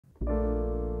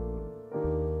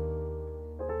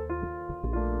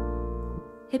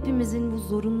hepimizin bu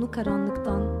zorunlu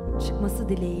karanlıktan çıkması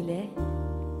dileğiyle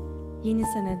yeni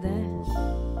senede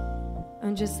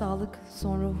önce sağlık,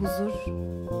 sonra huzur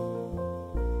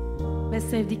ve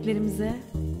sevdiklerimize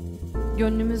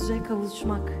gönlümüzce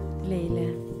kavuşmak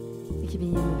dileğiyle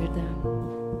 2021'de.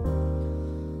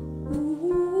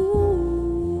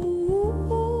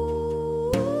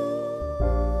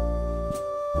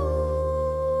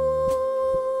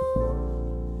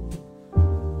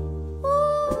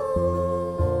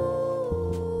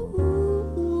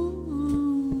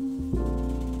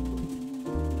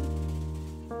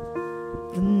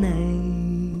 The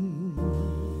name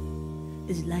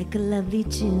is like a lovely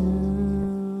tune.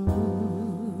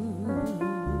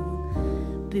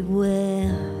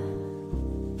 Beware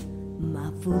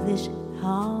my foolish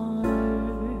heart,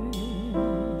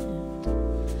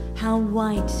 how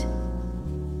white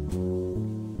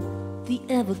the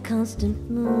ever-constant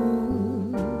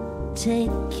moon.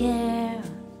 Take care,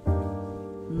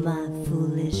 my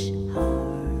foolish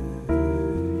heart.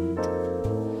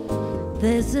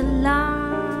 There's a line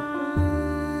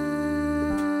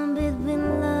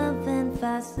between love and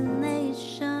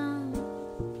fascination.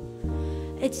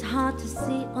 It's hard to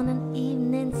see on an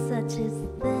evening such as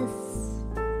this.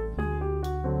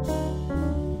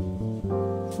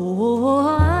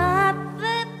 For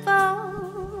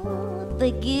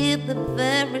they give the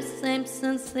very same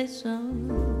sensation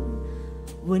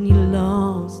when you're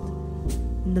lost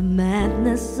in the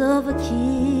madness of a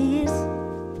kiss.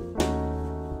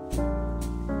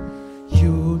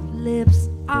 Your lips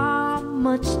are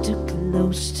much too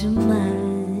close to mine.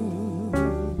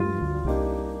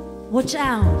 Watch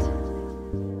out,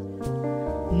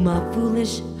 my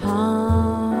foolish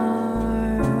heart.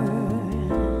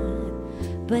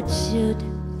 But should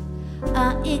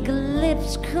our eager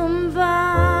lips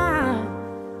combine,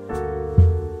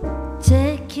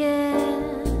 take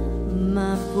care,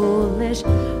 my foolish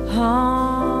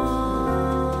heart.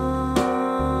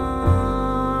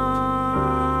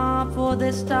 For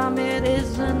this time it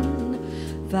isn't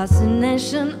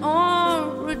fascination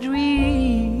or a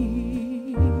dream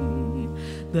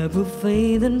that will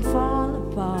fade and fall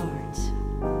apart.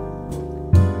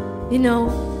 You know,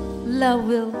 love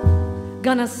will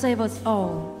gonna save us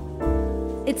all.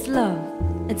 It's love,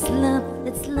 it's love,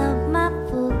 it's love, my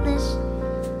foolish heart.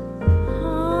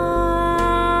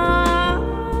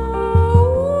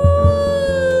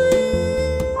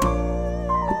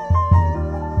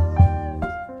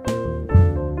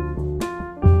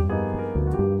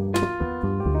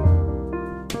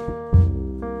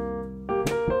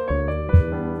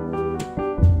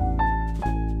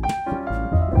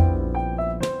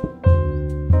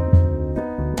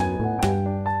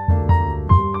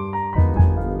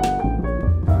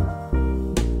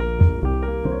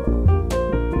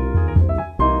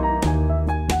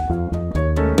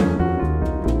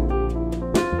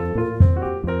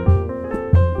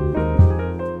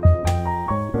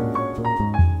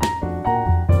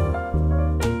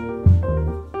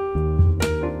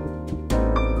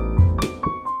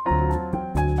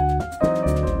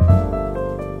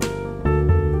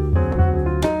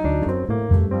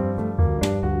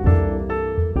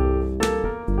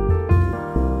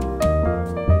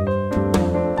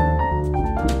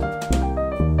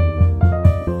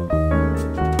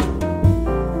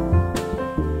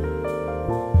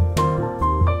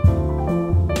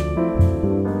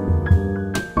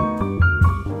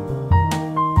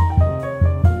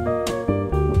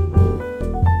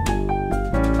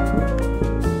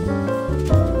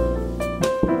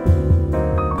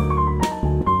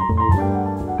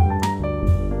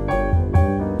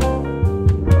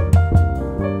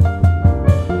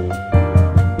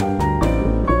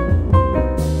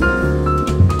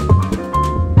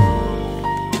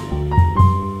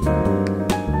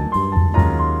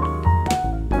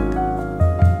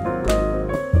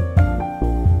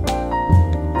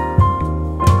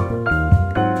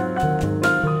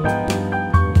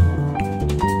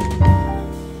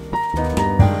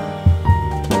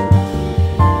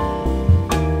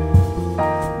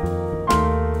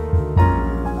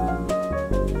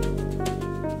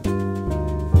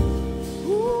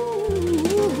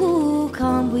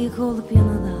 Call the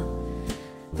piano down.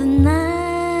 The night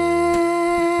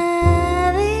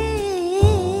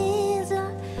is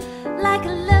like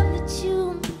a lovely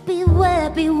tune. Beware,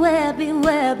 beware,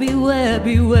 beware, beware,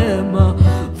 beware, my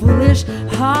foolish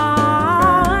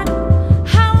heart.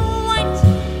 How white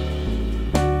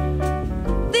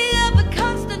the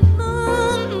ever-constant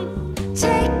moon.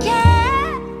 Take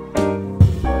care,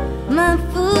 my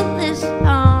foolish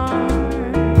heart.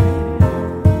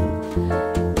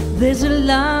 There's a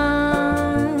line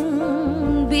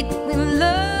between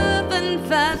love and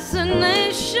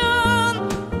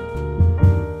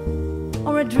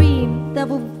a dream that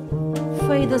will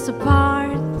fade us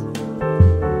apart.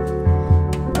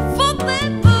 For they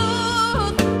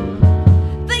both,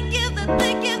 they give the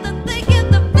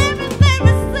very,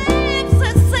 very same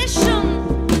sensation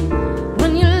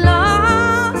when you're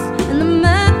lost in the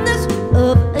madness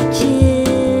of a kiss.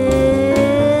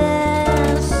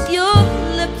 Your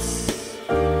lips,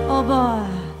 oh boy,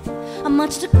 are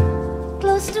much too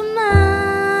close to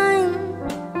mine.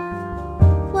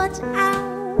 Watch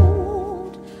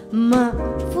out, my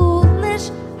foolish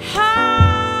heart.